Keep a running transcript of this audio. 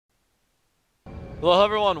Hello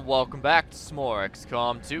everyone, welcome back to some more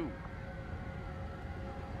XCOM 2.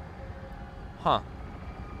 Huh.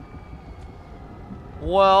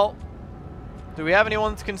 Well, do we have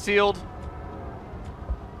anyone that's concealed?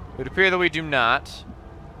 It would appear that we do not.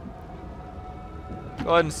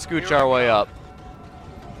 Go ahead and scooch our way up.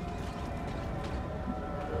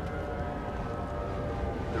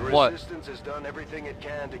 The resistance has done everything it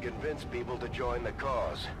can to convince people to join the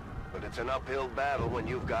cause. But it's an uphill battle when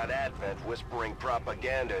you've got Advent whispering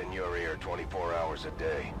propaganda in your ear 24 hours a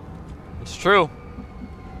day. It's true.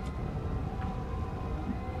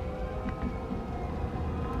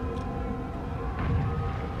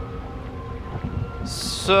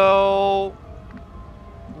 So,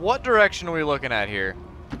 what direction are we looking at here?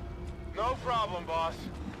 No problem, boss.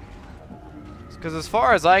 Because as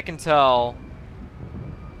far as I can tell,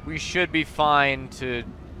 we should be fine to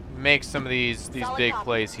make some of these big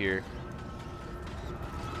plays here.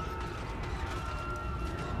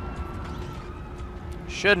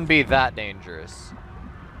 Shouldn't be that dangerous.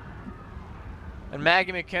 And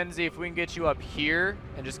Maggie McKenzie, if we can get you up here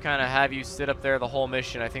and just kind of have you sit up there the whole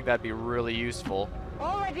mission, I think that'd be really useful.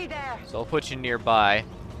 Already there. So I'll put you nearby.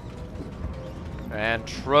 And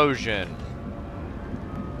Trojan.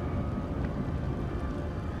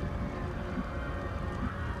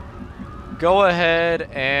 Go ahead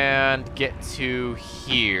and get to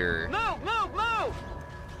here. Move, move, move!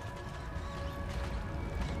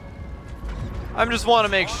 I just want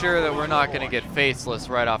to make sure that we're not going to get faceless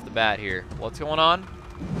right off the bat here. What's going on?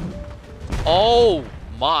 Oh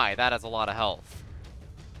my, that has a lot of health.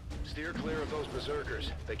 Steer clear of those berserkers.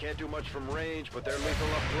 They can't do much from range, but they're lethal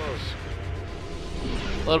up close.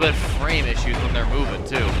 A little bit of frame issues when they're moving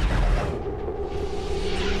too.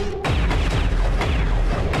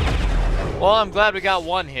 Well, I'm glad we got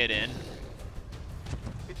one hit in.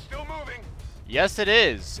 It's still moving. Yes, it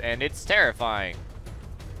is, and it's terrifying.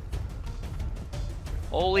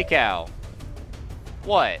 Holy cow.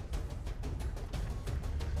 What?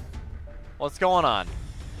 What's going on?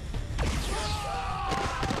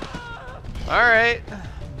 Alright.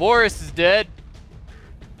 Boris is dead.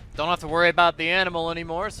 Don't have to worry about the animal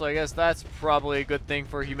anymore, so I guess that's probably a good thing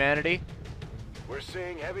for humanity. We're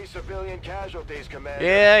seeing heavy civilian casualties, Commander.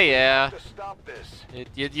 Yeah. To stop this.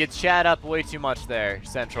 You chat up way too much there,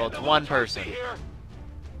 Central. It's one person.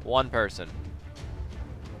 One person.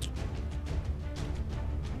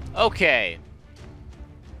 Okay.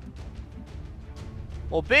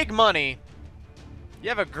 Well, big money. You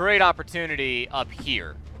have a great opportunity up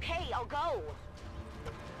here. Okay, I'll go.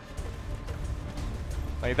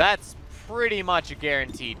 Like, that's pretty much a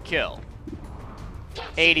guaranteed kill.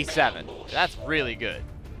 87. That's really good.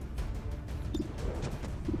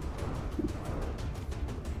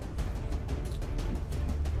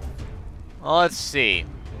 Well, let's see.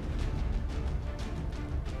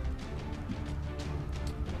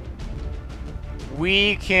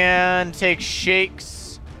 We can take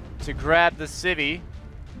shakes to grab the civvy.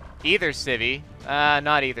 Either civvy.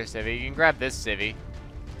 Not either civvy. You can grab this civvy.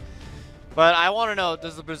 But I want to know,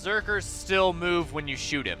 does the berserker still move when you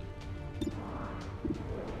shoot him?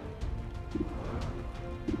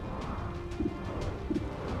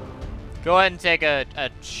 Go ahead and take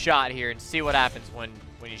a shot here and see what happens when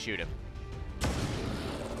you shoot him.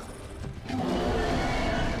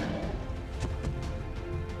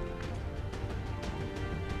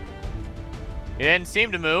 He didn't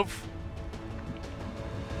seem to move.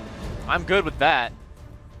 I'm good with that.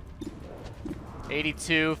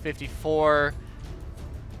 82, 54.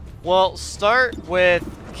 Well, start with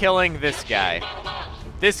killing this guy.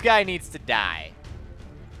 This guy needs to die.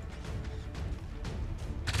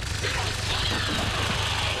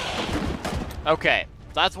 Okay,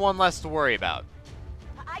 that's one less to worry about.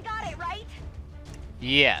 I got it, right?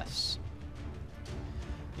 Yes.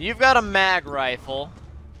 You've got a mag rifle,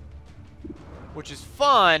 which is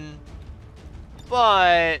fun,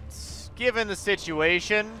 but given the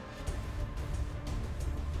situation...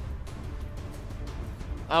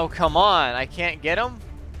 Oh, come on, I can't get him?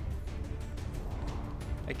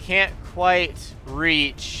 I can't quite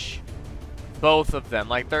reach both of them.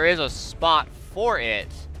 Like, there is a spot for it,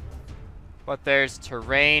 but there's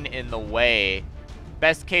terrain in the way.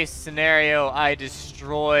 Best case scenario, I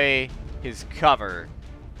destroy his cover,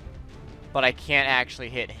 but I can't actually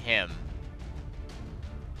hit him.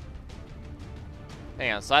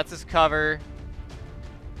 Hang on, so that's his cover.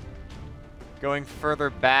 Going further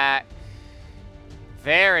back.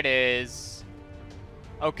 There it is.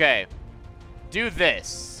 Okay. Do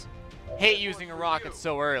this. Hate using a rocket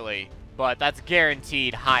so early, but that's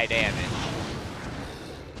guaranteed high damage.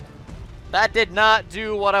 That did not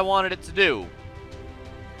do what I wanted it to do.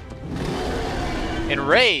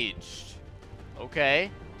 Enraged. Okay.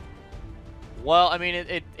 Well, I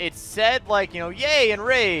mean, it said, like, you know, yay,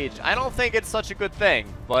 enraged. I don't think it's such a good thing,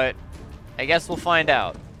 but I guess we'll find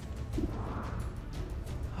out.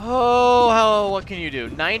 Oh, what can you do?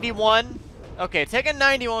 91? Okay, take a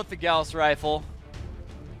 91 with the Gauss rifle.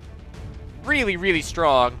 Really, really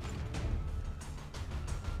strong.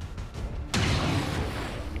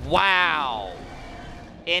 Wow.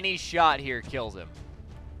 Any shot here kills him.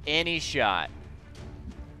 Any shot.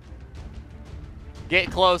 Get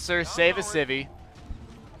closer, save a civvy.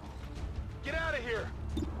 Get out of here.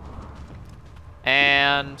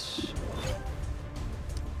 And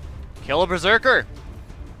kill a berserker.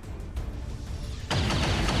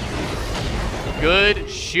 Good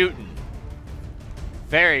shooting.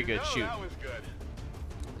 Very good shooting. That was good.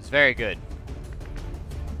 It's very good.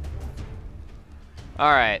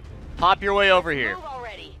 All right, pop your way over here. Move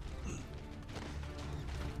already.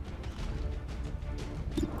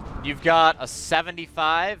 You've got a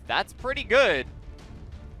 75. That's pretty good.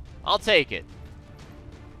 I'll take it.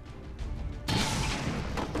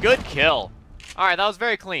 Good kill. All right, that was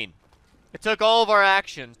very clean. It took all of our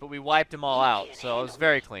actions, but we wiped them all out, so it was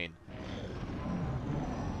very clean.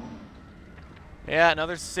 Yeah,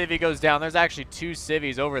 another civvy goes down. There's actually 2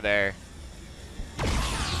 civvies over there.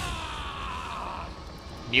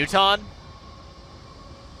 Muton?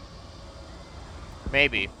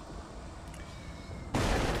 Maybe.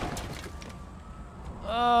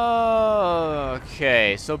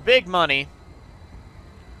 Okay, so big money.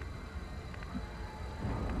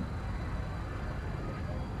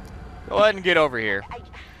 Go ahead and get over here. I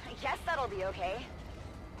guess that'll be okay.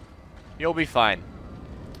 You'll be fine.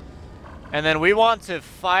 And then we want to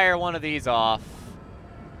fire one of these off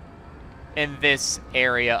in this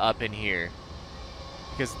area up in here.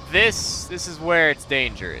 Because this is where it's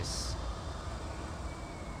dangerous.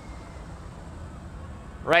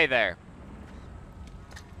 Right there.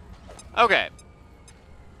 Okay.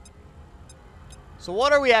 So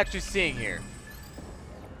what are we actually seeing here?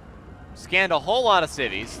 Scanned a whole lot of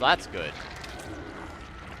cities, so that's good.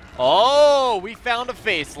 Oh, we found a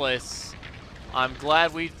faceless. I'm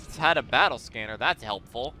glad we had a battle scanner. That's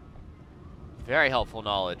helpful. Very helpful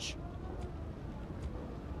knowledge.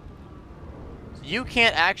 You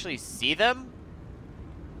can't actually see them?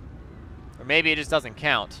 Or maybe it just doesn't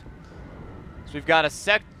count. So we've got a 2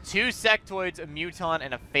 sectoids, a muton,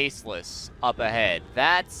 and a faceless up ahead.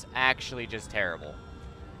 That's actually just terrible.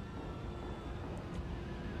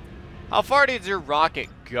 How far did your rocket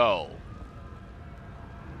go?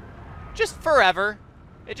 Just forever.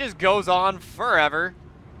 It just goes on forever.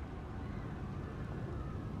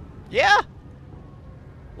 Yeah.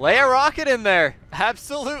 Lay a rocket in there.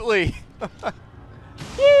 Absolutely.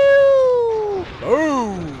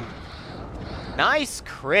 Boom. Nice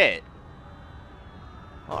crit.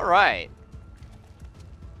 All right.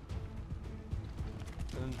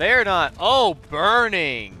 They're not. Oh,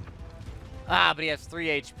 burning. Ah, but he has 3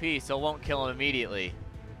 HP, so it won't kill him immediately.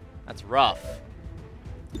 That's rough.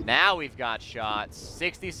 Now we've got shots.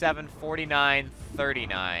 67, 49,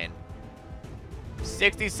 39.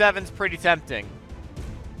 67's pretty tempting.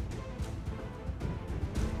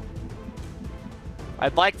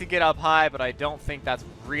 I'd like to get up high, but I don't think that's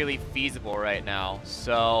really feasible right now.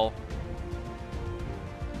 So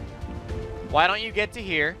why don't you get to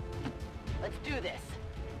here? Let's do this.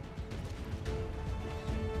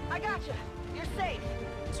 I gotcha. You're safe.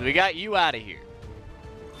 So we got you out of here.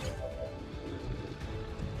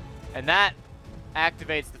 And that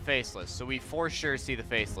activates the faceless, so we for sure see the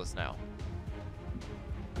faceless now.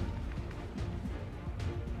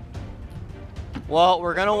 Well,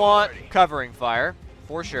 we're gonna want covering fire,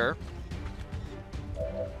 for sure.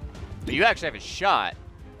 But you actually have a shot.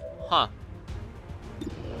 Huh.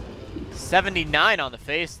 79 on the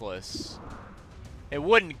faceless. It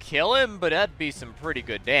wouldn't kill him, but that'd be some pretty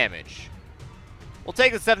good damage. We'll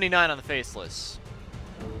take the 79 on the faceless.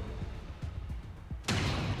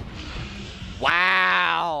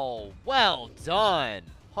 Wow! Well done!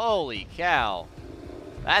 Holy cow.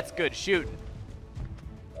 That's good shooting.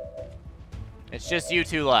 It's just you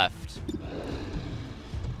 2 left.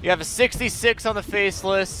 You have a 66 on the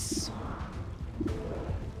faceless.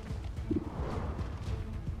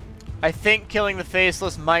 I think killing the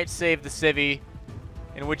faceless might save the civvy,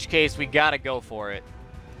 in which case we gotta go for it.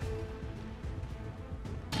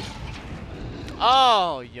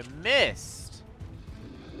 Oh, you missed.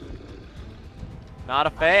 Not a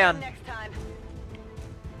fan. Next time.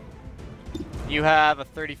 You have a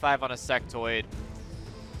 35 on a sectoid.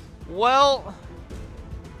 Well,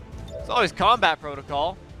 it's always combat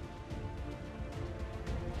protocol.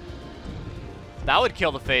 That would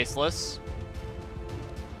kill the faceless.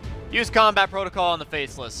 Use combat protocol on the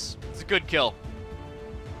faceless. It's a good kill.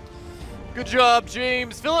 Good job,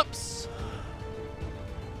 James Phillips.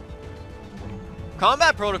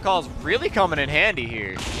 Combat protocol is really coming in handy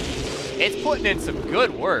here. It's putting in some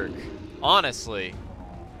good work, honestly.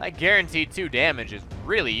 That guaranteed 2 damage is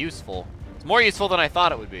really useful. It's more useful than I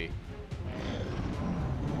thought it would be.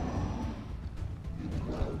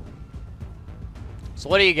 So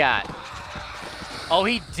what do you got? Oh,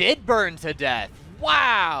 he did burn to death.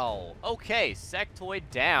 Wow. Okay, sectoid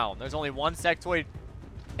down. There's only 1 sectoid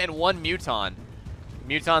and 1 muton.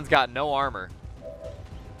 Muton's got no armor.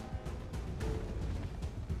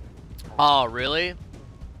 Oh, really?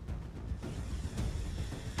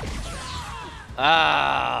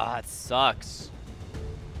 Ah, that sucks.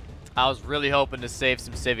 I was really hoping to save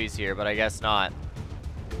some civvies here, but I guess not.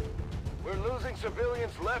 We're losing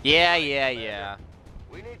civilians left. Yeah.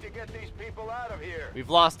 We need to get these people out of here. We've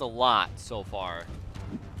lost a lot so far.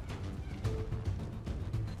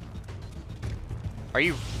 Are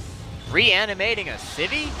you reanimating a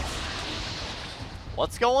civvy?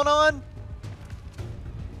 What's going on?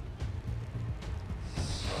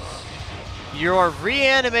 You're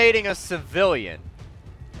reanimating a civilian.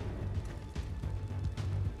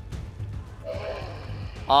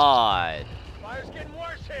 Odd. Fire's getting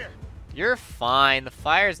worse here. You're fine. The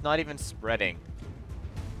fire's not even spreading.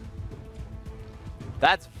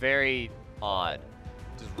 That's very odd.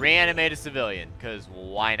 Just reanimate a civilian, because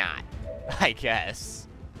why not? I guess.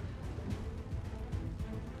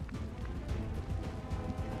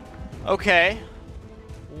 Okay.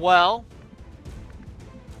 Well,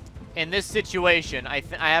 in this situation, I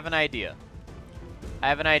have an idea. I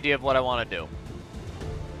have an idea of what I want to do.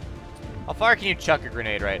 How far can you chuck a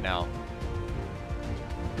grenade right now?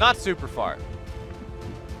 Not super far.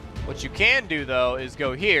 What you can do, though, is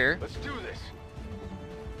go here. Let's do this.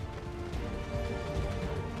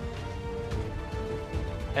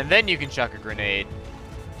 And then you can chuck a grenade.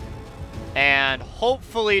 And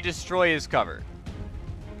hopefully destroy his cover.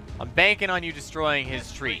 I'm banking on you destroying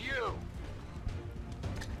his tree.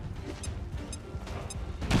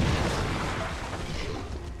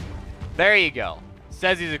 There you go.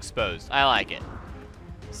 Says he's exposed. I like it.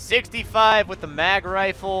 65 with the mag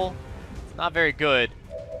rifle. It's not very good.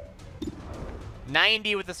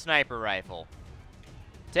 90 with the sniper rifle.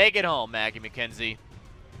 Take it home, Maggie McKenzie.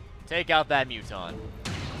 Take out that muton.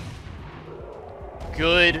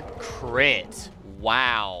 Good crit.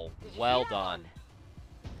 Wow. Well done.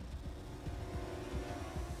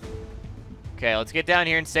 Okay, let's get down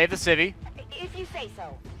here and save the civvy. If you say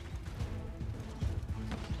so.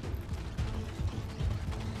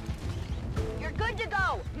 You're good to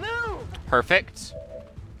go. Move. Perfect.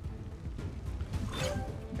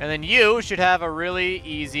 And then you should have a really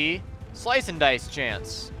easy slice and dice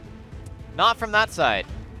chance. Not from that side.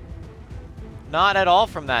 Not at all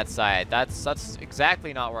from that side. That's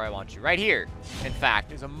exactly not where I want you. Right here, in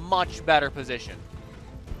fact, is a much better position.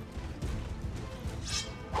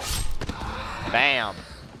 Bam.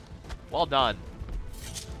 Well done.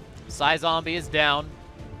 Psy Zombie is down.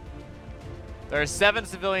 There are 7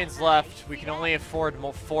 civilians left. We can only afford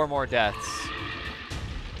 4 more deaths.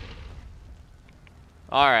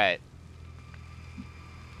 Alright.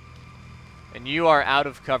 And you are out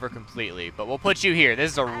of cover completely, but we'll put you here.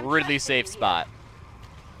 This is a really safe spot.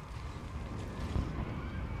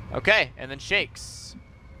 Okay, and then shakes.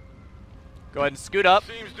 Go ahead and scoot up.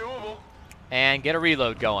 Seems doable. And get a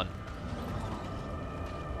reload going.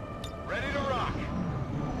 Ready to rock.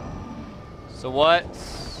 So what?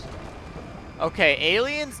 Okay,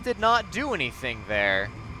 aliens did not do anything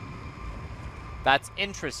there. That's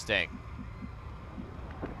interesting.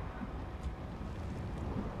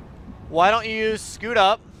 Why don't you scoot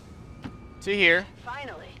up to here?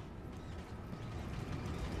 Finally.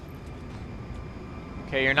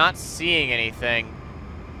 Okay, you're not seeing anything.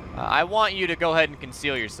 I want you to go ahead and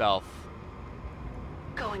conceal yourself.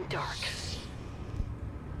 Going dark.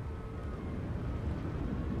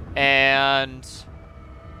 And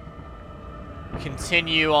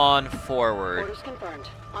continue on forward. Orders confirmed.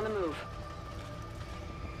 On the move.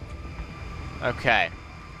 Okay.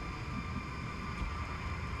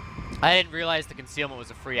 I didn't realize the concealment was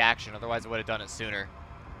a free action, otherwise I would have done it sooner.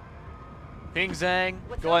 Ping Zhang,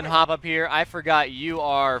 go ahead and hop up here. I forgot you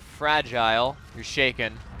are fragile. You're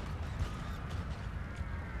shaken.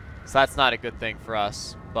 So that's not a good thing for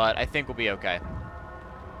us, but I think we'll be okay.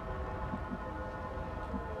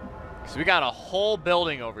 So we got a whole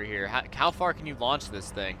building over here. How far can you launch this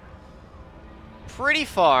thing? Pretty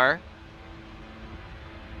far.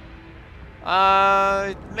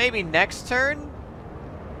 Maybe next turn?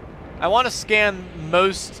 I want to scan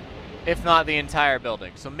most if not the entire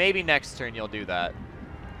building. So maybe next turn you'll do that.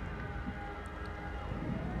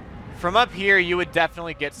 From up here, you would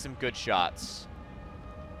definitely get some good shots.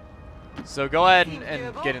 So go ahead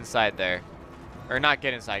and get inside there. Or not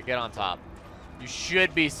get inside, get on top. You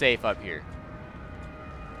should be safe up here.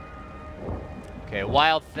 Okay,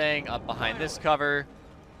 Wild Thing up behind this cover.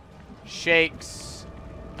 Shakes.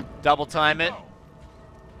 Double time it.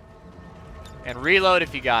 And reload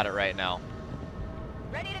if you got it right now.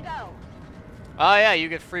 Ready to go. Oh yeah, you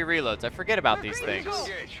get free reloads. I forget about these things.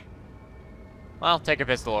 Well, take a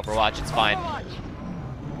pistol Overwatch, it's fine.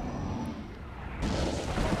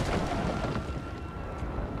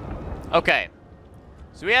 Okay.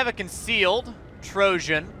 So we have a concealed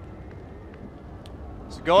Trojan.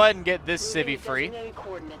 So go ahead and get this civvy free.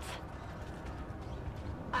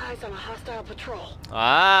 Eyes on a hostile patrol.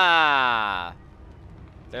 Ah.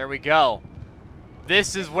 There we go.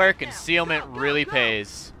 This is where concealment really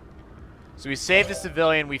pays. So we saved a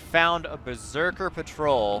civilian. We found a berserker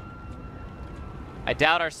patrol. I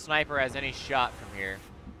doubt our sniper has any shot from here.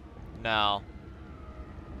 No.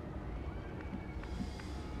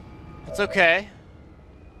 It's okay.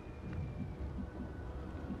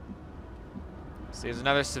 So there's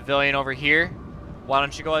another civilian over here. Why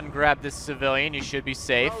don't you go ahead and grab this civilian? You should be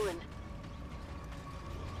safe.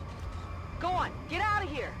 Go on, get out of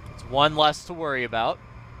here. It's one less to worry about.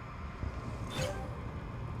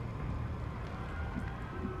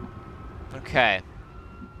 Okay.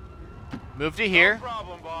 Move to here. No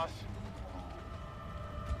problem, boss.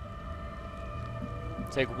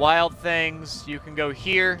 Take Wild Things. You can go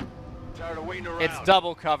here. Tired of waiting around. It's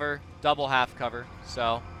double cover, double half cover,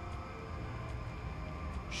 so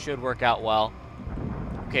should work out well.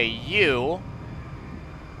 Okay, you.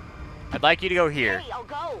 I'd like you to go here. Hey, I'll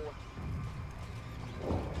go.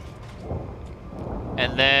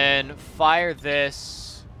 And then fire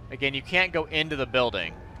this. Again, you can't go into the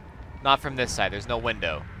building. Not from this side, there's no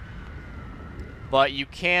window. But you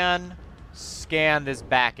can scan this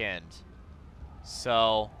back end.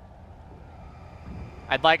 So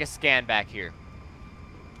I'd like a scan back here.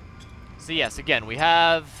 So yes, again, we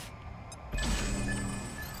have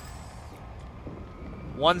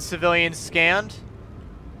one civilian scanned.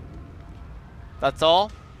 That's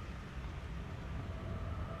all.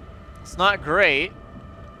 It's not great,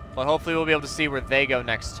 but hopefully we'll be able to see where they go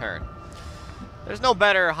next turn. There's no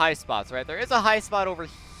better high spots, right? There is a high spot over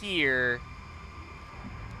here.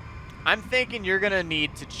 I'm thinking you're gonna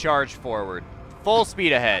need to charge forward. Full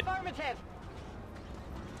speed ahead.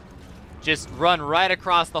 Just run right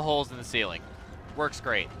across the holes in the ceiling. Works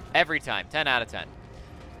great. Every time. 10 out of 10.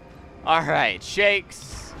 Alright,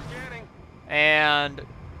 Shakes. And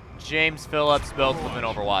James Phillips both with an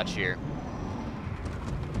Overwatch here.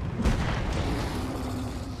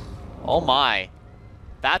 Oh my.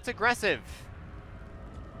 That's aggressive.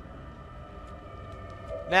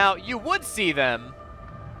 Now, you would see them,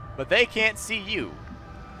 but they can't see you.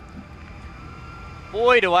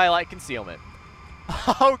 Boy, do I like concealment.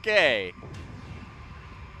 Okay.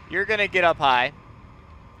 You're gonna get up high.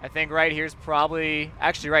 I think right here's probably...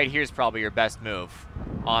 Actually, right here's probably your best move,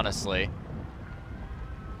 honestly.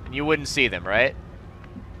 And you wouldn't see them, right?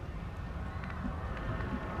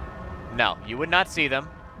 No, you would not see them.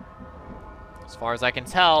 As far as I can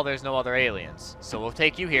tell, there's no other aliens. So we'll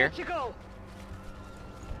take you here.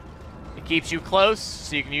 It keeps you close,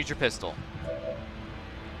 so you can use your pistol.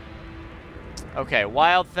 Okay,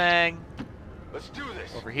 Wild Thing. Let's do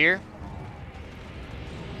this. Over here.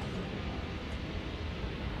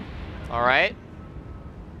 All right.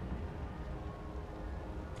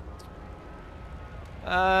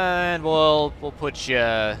 And we'll put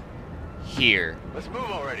you here. Let's move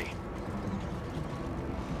already.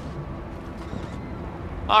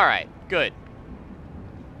 All right, good.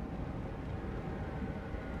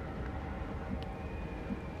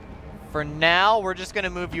 For now, we're just going to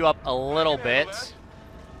move you up a little bit.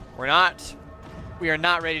 We are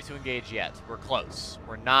not ready to engage yet. We're close.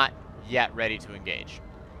 We're not yet ready to engage.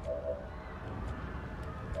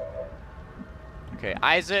 Okay,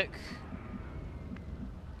 Isaac.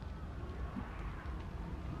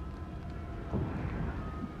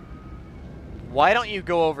 Why don't you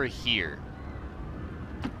go over here?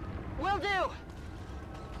 Will do.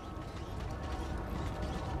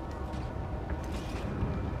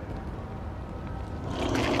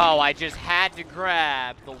 Oh, I just had to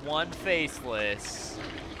grab the one faceless.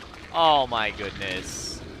 Oh my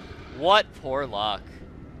goodness. What poor luck.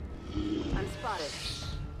 I'm spotted.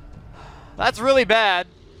 That's really bad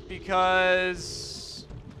because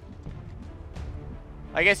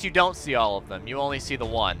I guess you don't see all of them. You only see the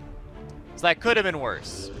one. So that could have been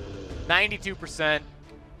worse. 92%.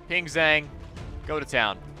 Ping Zhang. Go to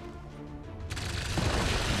town.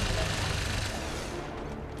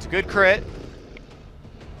 It's a good crit.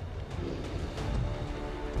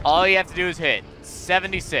 All you have to do is hit.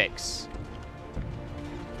 76.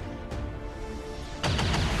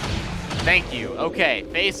 Thank you. Okay,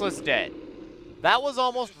 Faceless dead. That was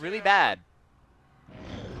almost really bad.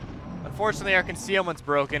 Unfortunately, our concealment's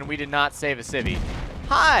broken. We did not save a civvy.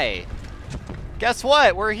 Hi! Guess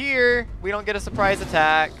what? We're here. We don't get a surprise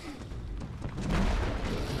attack.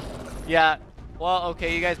 Yeah. Well,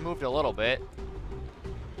 okay, you guys moved a little bit.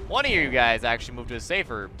 One of you guys actually moved to a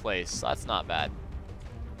safer place. So that's not bad.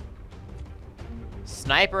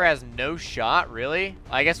 Sniper has no shot, really?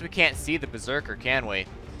 I guess we can't see the Berserker, can we?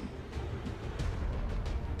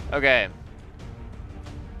 Okay.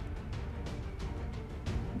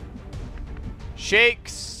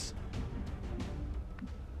 Shakes.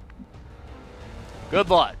 Good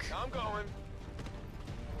luck. I'm going.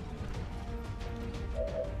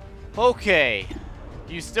 Okay.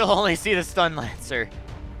 You still only see the Stun Lancer.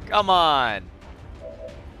 Come on.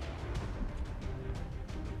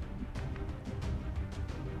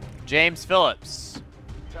 James Phillips.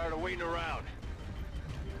 Tired of waiting around.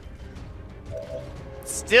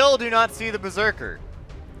 Still do not see the Berserker.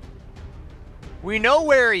 We know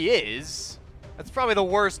where he is. That's probably the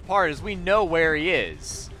worst part, is we know where he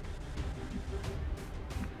is.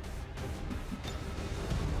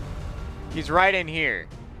 He's right in here.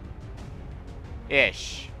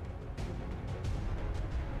 Ish.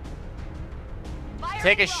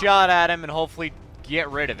 Take a shot at him and hopefully get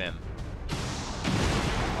rid of him.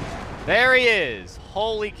 There he is.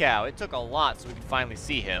 Holy cow. It took a lot so we could finally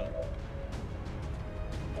see him.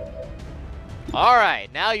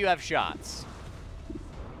 Alright, now you have shots.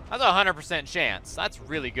 That's a 100% chance. That's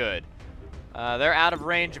really good. They're out of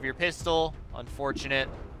range of your pistol. Unfortunate.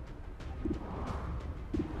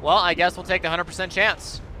 Well, I guess we'll take the 100%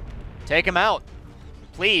 chance. Take him out.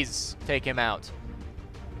 Please take him out.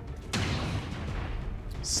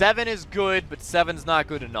 7 is good, but 7's not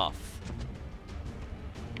good enough.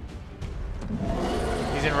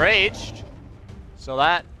 He's enraged. So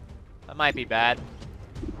that might be bad.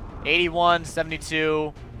 81,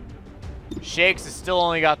 72. Shakes has still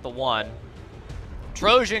only got the 1.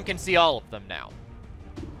 Trojan can see all of them now.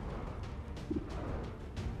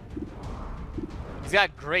 He's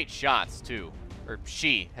got great shots, too. Or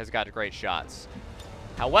she has got great shots.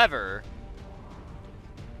 However,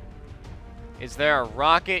 is there a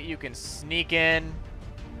rocket you can sneak in?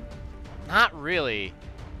 Not really.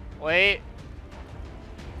 Wait.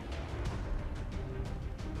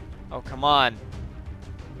 Oh, come on.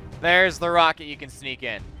 There's the rocket you can sneak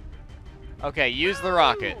in. Okay, use the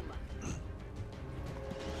rocket.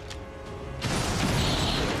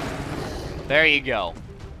 There you go.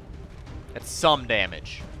 That's some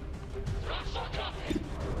damage.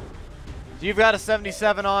 You've got a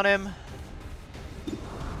 77 on him.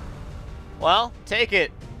 Well, take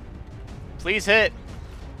it. Please hit.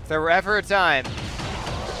 If there were ever a time.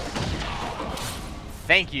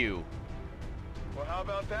 Thank you. Well, how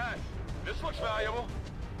about that? This looks valuable.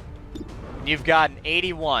 You've got an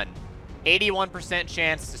 81. 81%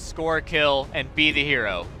 chance to score a kill and be the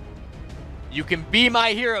hero. You can be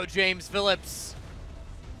my hero, James Phillips.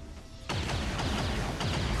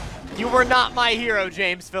 You were not my hero,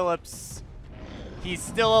 James Phillips. He's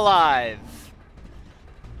still alive.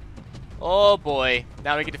 Oh boy.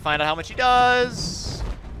 Now we get to find out how much he does.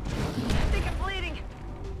 I think I'm bleeding.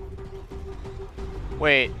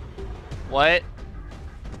 Wait. What?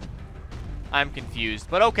 I'm confused,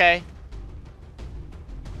 but okay.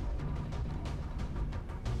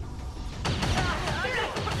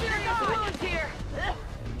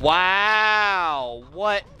 Wow,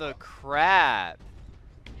 what the crap?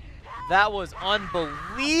 That was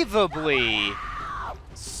unbelievably,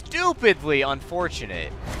 stupidly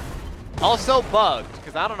unfortunate. Also bugged,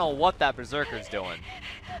 because I don't know what that Berserker's doing.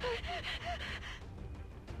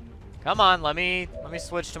 Come on, let me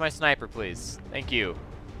switch to my sniper, please. Thank you.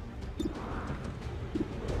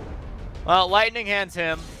 Well, lightning hands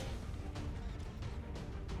him.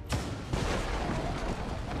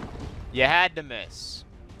 You had to miss.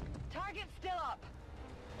 Target's still up.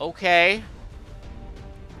 Okay.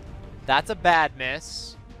 That's a bad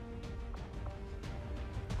miss.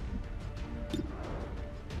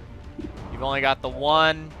 You've only got the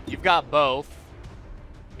 1. You've got both.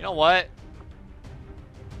 You know what?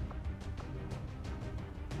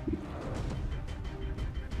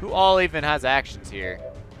 Who all even has actions here?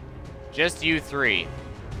 Just you 3.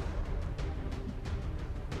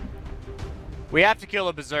 We have to kill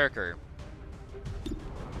a Berserker.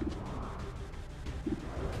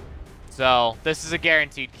 So, this is a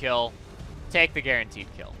guaranteed kill. Take the guaranteed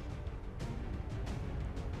kill.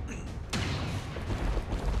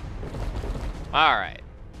 Alright.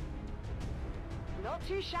 Not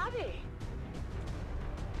too shabby.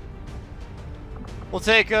 We'll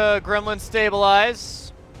take a Gremlin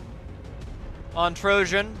Stabilize on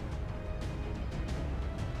Trojan.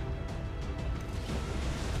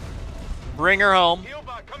 Bring her home.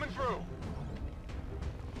 Healbot coming through.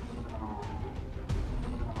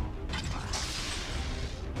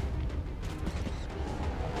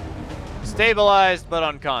 Stabilized but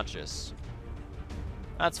unconscious.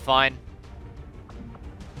 That's fine.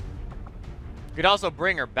 We could also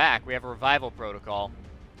bring her back. We have a revival protocol.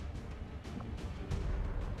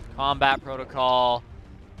 Combat protocol.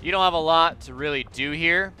 You don't have a lot to really do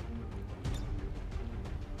here.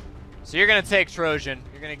 So you're going to take Trojan.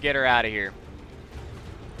 You're going to get her out of here.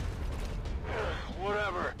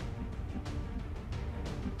 Whatever.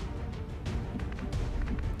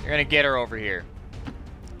 You're going to get her over here.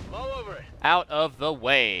 All over it. Out of the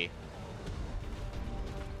way.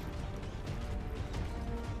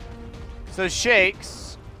 So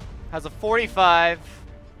Shakes has a 45.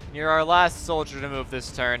 You're our last soldier to move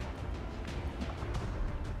this turn.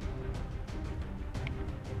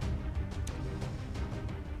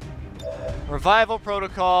 Revival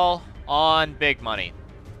protocol on Big Money.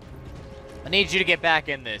 I need you to get back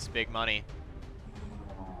in this, Big Money.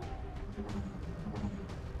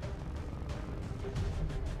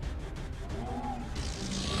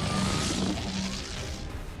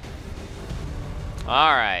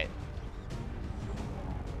 All right.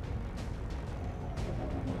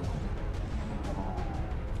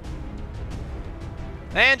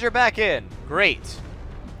 And you're back in. Great.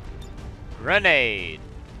 Grenade.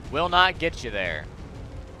 Will not get you there.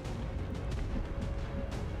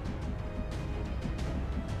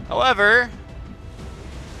 However,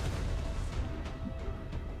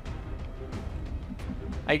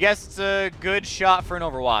 I guess it's a good shot for an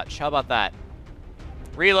Overwatch. How about that?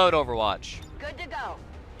 Reload Overwatch. Good to go.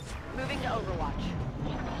 Moving to Overwatch.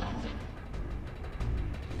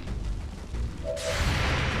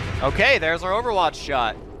 Okay, there's our Overwatch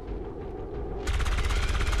shot.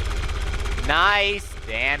 Nice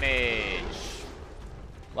damage.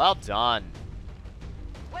 Well done.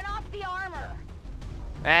 Went off the armor.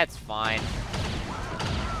 That's fine.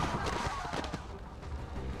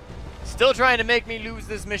 Still trying to make me lose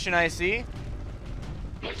this mission, I see.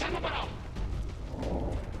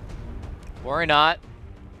 Worry not.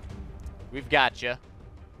 We've got you.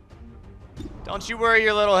 Don't you worry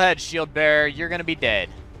your little head, shield bearer. You're gonna be dead.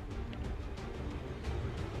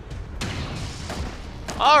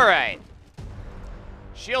 Alright.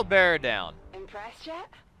 Shield bearer down. Impressed yet?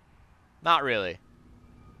 Not really.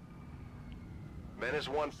 Menace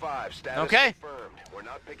 1-5, status Okay. confirmed. We're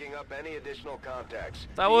not picking up any additional contacts.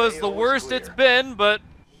 That was the AO is worst clear. it's been, but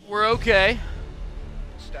we're okay.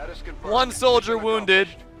 Status confirmed. One soldier Mission wounded.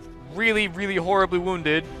 accomplished. Really, really horribly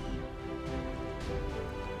wounded.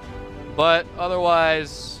 But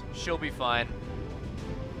otherwise, she'll be fine.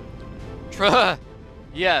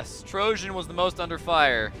 Yes, Trojan was the most under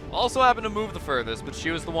fire. Also happened to move the furthest, but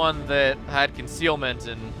she was the one that had concealment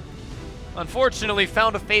and unfortunately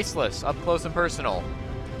found a faceless up close and personal.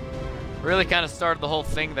 Really kind of started the whole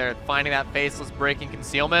thing there, finding that faceless, breaking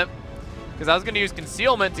concealment. Because I was going to use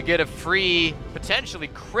concealment to get a free, potentially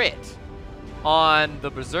crit on the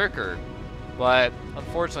Berserker, but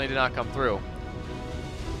unfortunately did not come through.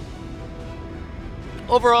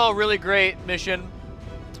 Overall, really great mission.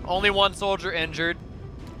 Only one soldier injured.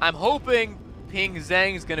 I'm hoping Ping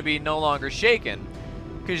Zhang's going to be no longer shaken,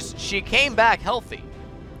 because she came back healthy.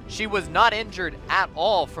 She was not injured at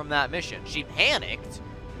all from that mission. She panicked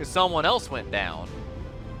because someone else went down,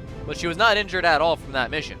 but she was not injured at all from that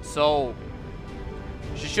mission. So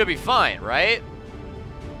she should be fine, right?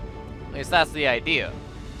 At least that's the idea.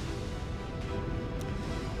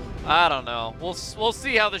 I don't know. We'll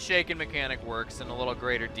see how the shaken mechanic works in a little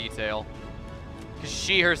greater detail. Because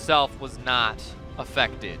she herself was not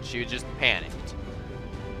affected. She just panicked.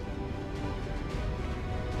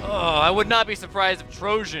 Oh, I would not be surprised if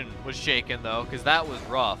Trojan was shaken though, because that was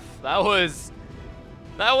rough. That was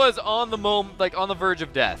on the moment, like on the verge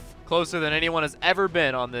of death. Closer than anyone has ever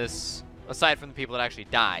been on this, aside from the people that actually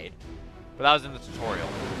died. But that was in the tutorial.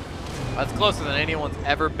 That's closer than anyone's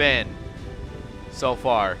ever been so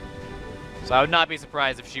far. So I would not be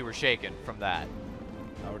surprised if she were shaken from that.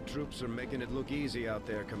 Our troops are making it look easy out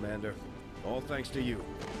there, Commander. All thanks to you.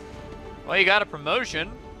 Well, you got a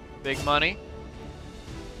promotion. Big money.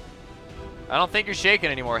 I don't think you're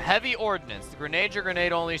shaken anymore. Heavy Ordnance. The grenade or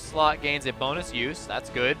grenade-only slot gains a bonus use. That's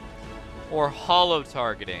good. Or hollow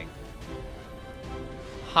targeting.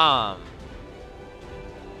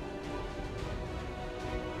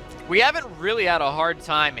 We haven't really had a hard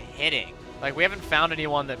time hitting. Like, we haven't found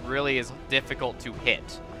anyone that really is difficult to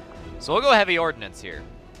hit. So we'll go heavy ordnance here.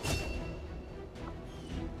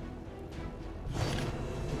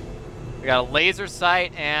 We got a laser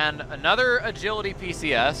sight and another agility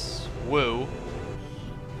PCS. Woo.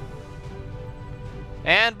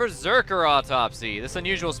 And Berserker Autopsy. This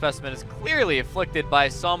unusual specimen is clearly afflicted by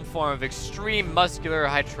some form of extreme muscular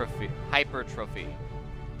hypertrophy.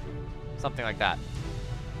 Something like that.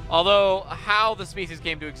 Although, how the species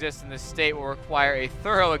came to exist in this state will require a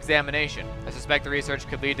thorough examination. I suspect the research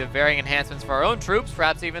could lead to varying enhancements for our own troops,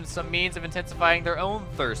 perhaps even some means of intensifying their own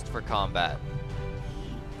thirst for combat.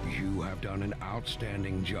 You have done an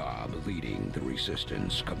outstanding job leading the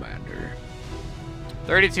Resistance, Commander.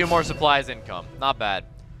 32 more supplies income. Not bad.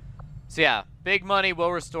 So yeah, big money,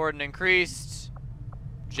 will restored and increased.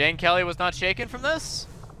 Jane Kelly was not shaken from this?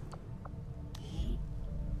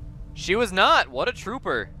 She was not. What a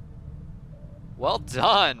trooper. Well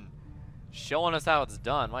done. Showing us how it's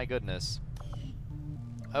done. My goodness.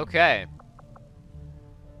 Okay.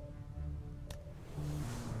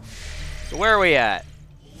 So where are we at?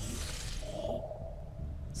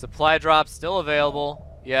 Supply drops still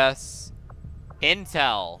available. Yes.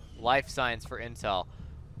 Intel. Life science for Intel.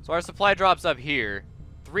 So our supply drops up here.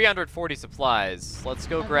 340 supplies. Let's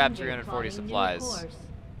go grab 340 supplies.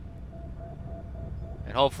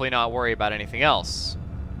 And hopefully not worry about anything else.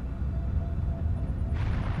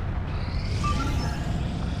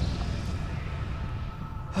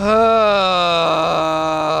 Come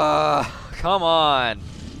on.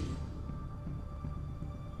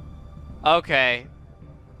 Okay.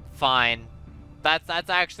 Fine. That's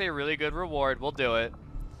actually a really good reward. We'll do it.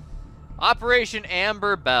 Operation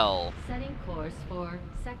Amber Bell. Setting course for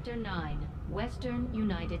Sector 9, Western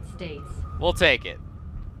United States. We'll take it.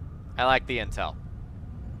 I like the intel.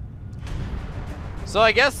 So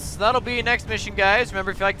I guess that'll be next mission, guys.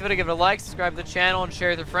 Remember, if you liked the video, give it a like, subscribe to the channel, and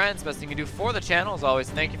share with your friends. Best thing you can do for the channel. As always,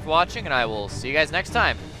 thank you for watching, and I will see you guys next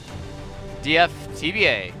time.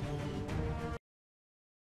 DFTBA.